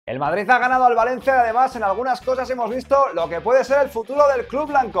El Madrid ha ganado al Valencia y además en algunas cosas hemos visto lo que puede ser el futuro del club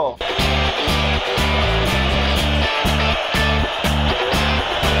blanco.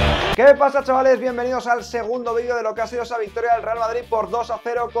 ¿Qué pasa, chavales? Bienvenidos al segundo vídeo de lo que ha sido esa victoria del Real Madrid por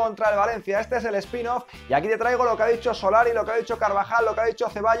 2-0 contra el Valencia. Este es el spin-off y aquí te traigo lo que ha dicho Solari, lo que ha dicho Carvajal, lo que ha dicho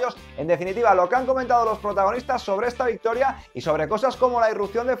Ceballos, en definitiva lo que han comentado los protagonistas sobre esta victoria y sobre cosas como la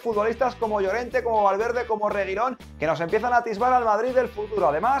irrupción de futbolistas como Llorente, como Valverde, como Reguilón, que nos empiezan a atisbar al Madrid del futuro.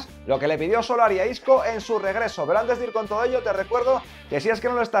 Además, lo que le pidió Solari a Isco en su regreso. Pero antes de ir con todo ello, te recuerdo que si es que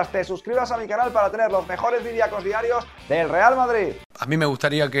no lo estás, te suscribas a mi canal para tener los mejores vídeos diarios del Real Madrid. A mí me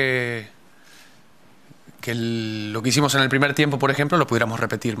gustaría que lo que hicimos en el primer tiempo, por ejemplo, lo pudiéramos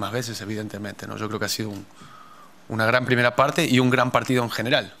repetir más veces, evidentemente, ¿no? Yo creo que ha sido una gran primera parte y un gran partido en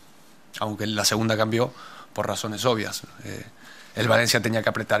general, aunque la segunda cambió por razones obvias. El Valencia tenía que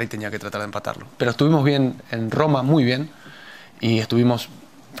apretar y tenía que tratar de empatarlo. Pero estuvimos bien en Roma, muy bien, y estuvimos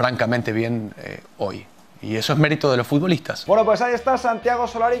francamente bien hoy. Y eso es mérito de los futbolistas. Bueno, pues ahí está Santiago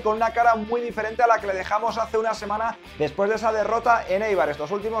Solari con una cara muy diferente a la que le dejamos hace una semana después de esa derrota en Eibar. Estos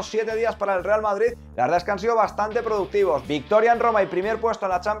últimos 7 días para el Real Madrid, la verdad es que han sido bastante productivos. Victoria en Roma y primer puesto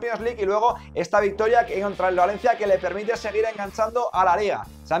en la Champions League y luego esta victoria contra el Valencia que le permite seguir enganchando a la Liga.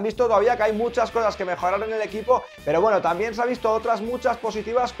 Se han visto todavía que hay muchas cosas que mejorar en el equipo, pero bueno, también se ha visto otras muchas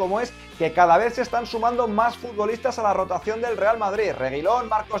positivas, como es que cada vez se están sumando más futbolistas a la rotación del Real Madrid. Reguilón,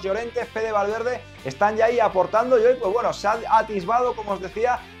 Marcos Llorente, Fede, Valverde están ya ahí aportando y hoy, pues bueno, se ha atisbado, como os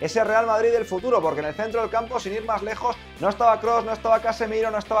decía, ese Real Madrid del futuro, porque en el centro del campo, sin ir más lejos, no estaba Kroos, no estaba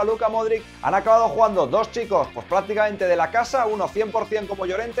Casemiro, no estaba Luka Modric, han acabado jugando dos chicos, pues prácticamente de la casa, uno 100% como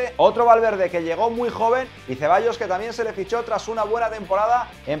Llorente, otro Valverde que llegó muy joven y Ceballos que también se le fichó tras una buena temporada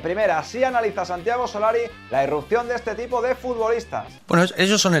en primera. Así analiza Santiago Solari la irrupción de este tipo de futbolistas. Bueno,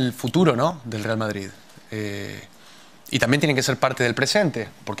 ellos son el futuro, ¿no?, del Real Madrid. Y también tienen que ser parte del presente,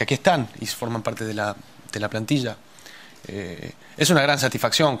 porque aquí están y forman parte de la plantilla. Es una gran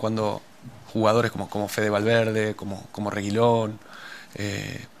satisfacción cuando jugadores como Fede, Valverde, como Reguilón,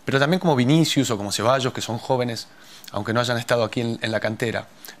 pero también como Vinicius o como Ceballos, que son jóvenes, aunque no hayan estado aquí en la cantera.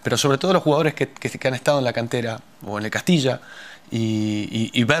 Pero sobre todo los jugadores que han estado en la cantera o en el Castilla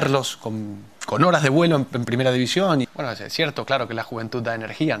y verlos con horas de vuelo en primera división. Y, bueno, es cierto, claro que la juventud da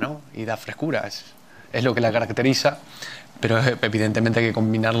energía, ¿no?, y da frescura. Es lo que la caracteriza, pero evidentemente hay que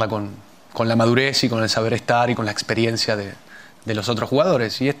combinarla con la madurez y con el saber estar y con la experiencia de los otros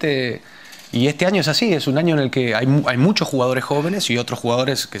jugadores. Y este año es así, es un año en el que hay muchos jugadores jóvenes y otros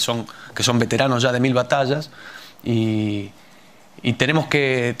jugadores que son veteranos ya de 1000 batallas y tenemos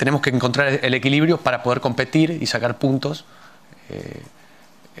que encontrar el equilibrio para poder competir y sacar puntos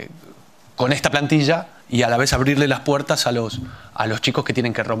con esta plantilla y a la vez abrirle las puertas a los chicos que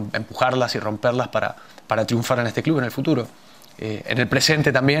tienen que empujarlas y romperlas para triunfar en este club en el futuro. En el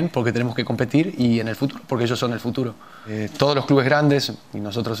presente también, porque tenemos que competir, y en el futuro, porque ellos son el futuro. Todos los clubes grandes, y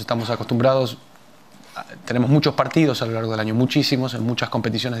nosotros estamos acostumbrados, tenemos muchos partidos a lo largo del año, muchísimos, en muchas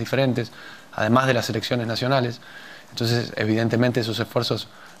competiciones diferentes, además de las selecciones nacionales. Entonces, evidentemente, esos esfuerzos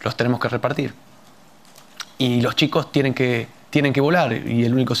los tenemos que repartir. Y los chicos tienen que volar, y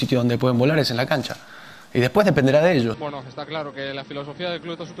el único sitio donde pueden volar es en la cancha. Y después dependerá de ellos. Bueno, está claro que la filosofía del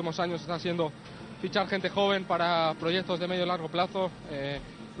club estos últimos años está siendo fichar gente joven para proyectos de medio y largo plazo.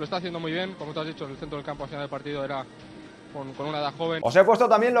 Lo está haciendo muy bien, como tú has dicho, en el centro del campo al final del partido era con una edad joven. Os he puesto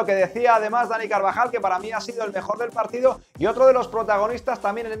también lo que decía además Dani Carvajal, que para mí ha sido el mejor del partido y otro de los protagonistas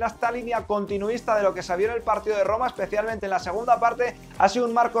también en esta línea continuista de lo que se vio en el partido de Roma, especialmente en la segunda parte, ha sido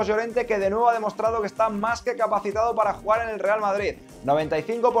un Marcos Llorente que de nuevo ha demostrado que está más que capacitado para jugar en el Real Madrid.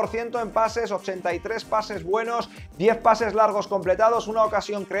 95% en pases, 83 pases buenos, 10 pases largos completados, una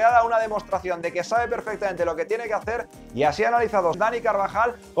ocasión creada, una demostración de que sabe perfectamente lo que tiene que hacer, y así ha analizado Dani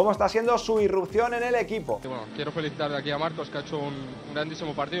Carvajal cómo está siendo su irrupción en el equipo. Y bueno, quiero felicitar de aquí a Marcos, que ha hecho un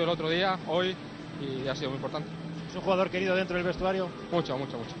grandísimo partido el otro día, hoy, y ha sido muy importante. ¿Es un jugador querido dentro del vestuario? Mucho,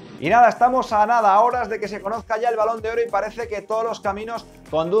 mucho, mucho. Y nada, estamos a nada, horas de que se conozca ya el Balón de Oro y parece que todos los caminos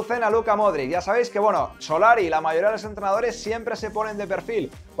conducen a Luka Modric. Ya sabéis que, bueno, Solari y la mayoría de los entrenadores siempre se ponen de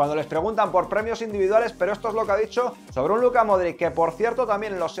perfil cuando les preguntan por premios individuales, pero esto es lo que ha dicho sobre un Luka Modric, que por cierto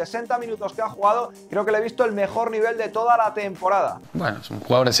también en los 60 minutos que ha jugado, creo que le he visto el mejor nivel de toda la temporada. Bueno, es un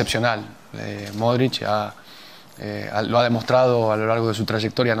jugador excepcional. Modric lo ha demostrado a lo largo de su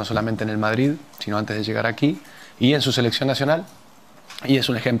trayectoria, no solamente en el Madrid, sino antes de llegar aquí, y en su selección nacional, y es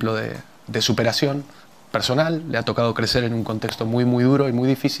un ejemplo de superación personal. Le ha tocado crecer en un contexto muy duro y muy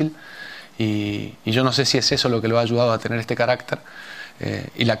difícil, y yo no sé si es eso lo que lo ha ayudado a tener este carácter,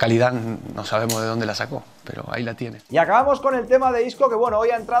 y la calidad no sabemos de dónde la sacó. pero ahí la tiene. Y acabamos con el tema de Isco, que bueno, hoy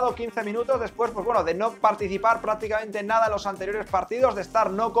ha entrado 15 minutos después, pues bueno, de no participar prácticamente nada en los anteriores partidos, de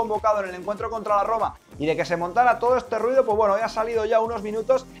estar no convocado en el encuentro contra la Roma y de que se montara todo este ruido, pues bueno, hoy ha salido ya unos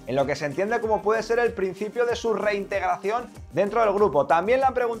minutos en lo que se entiende como puede ser el principio de su reintegración dentro del grupo. También le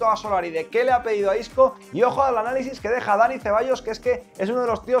han preguntado a Solari de qué le ha pedido a Isco y ojo al análisis que deja Dani Ceballos, que es uno de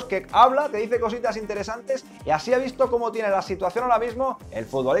los tíos que habla, te dice cositas interesantes y así ha visto cómo tiene la situación ahora mismo el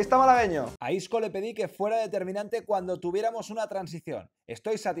futbolista malagueño. A Isco le pedí que fuera determinante cuando tuviéramos una transición.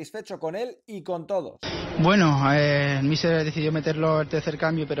 Estoy satisfecho con él y con todos. Bueno, el míster decidió meterlo el tercer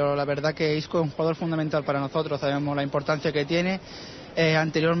cambio, pero la verdad que Isco es un jugador fundamental para nosotros, sabemos la importancia que tiene.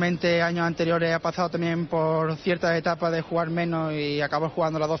 Anteriormente, años anteriores, ha pasado también por ciertas etapas de jugar menos y acabó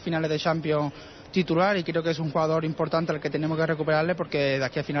jugando las 2 finales de Champions titular y creo que es un jugador importante al que tenemos que recuperarle porque de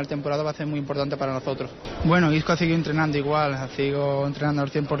aquí a final de temporada va a ser muy importante para nosotros. Bueno, Isco ha seguido entrenando igual, ha seguido entrenando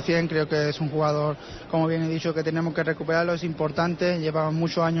al 100%, creo que es un jugador, como bien he dicho, que tenemos que recuperarlo, es importante, lleva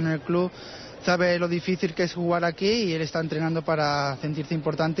muchos años en el club, sabe lo difícil que es jugar aquí y él está entrenando para sentirse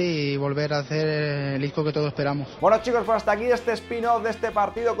importante y volver a hacer el Isco que todos esperamos. Bueno chicos, pues hasta aquí este spin-off de este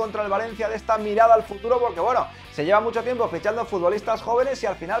partido contra el Valencia, de esta mirada al futuro, porque bueno, se lleva mucho tiempo fichando futbolistas jóvenes y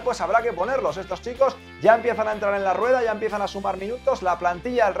al final pues habrá que ponerlos. Estos chicos ya empiezan a entrar en la rueda, ya empiezan a sumar minutos, la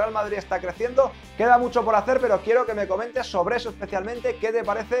plantilla del Real Madrid está creciendo, queda mucho por hacer, pero quiero que me comentes sobre eso especialmente, qué te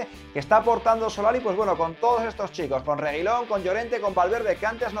parece que está aportando Solari, pues bueno, con todos estos chicos, con Reguilón, con Llorente, con Valverde, que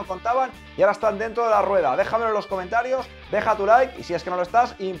antes no contaban y ahora están dentro de la rueda. Déjamelo en los comentarios, deja tu like y si es que no lo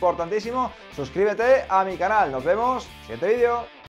estás, importantísimo, suscríbete a mi canal. Nos vemos en el siguiente vídeo.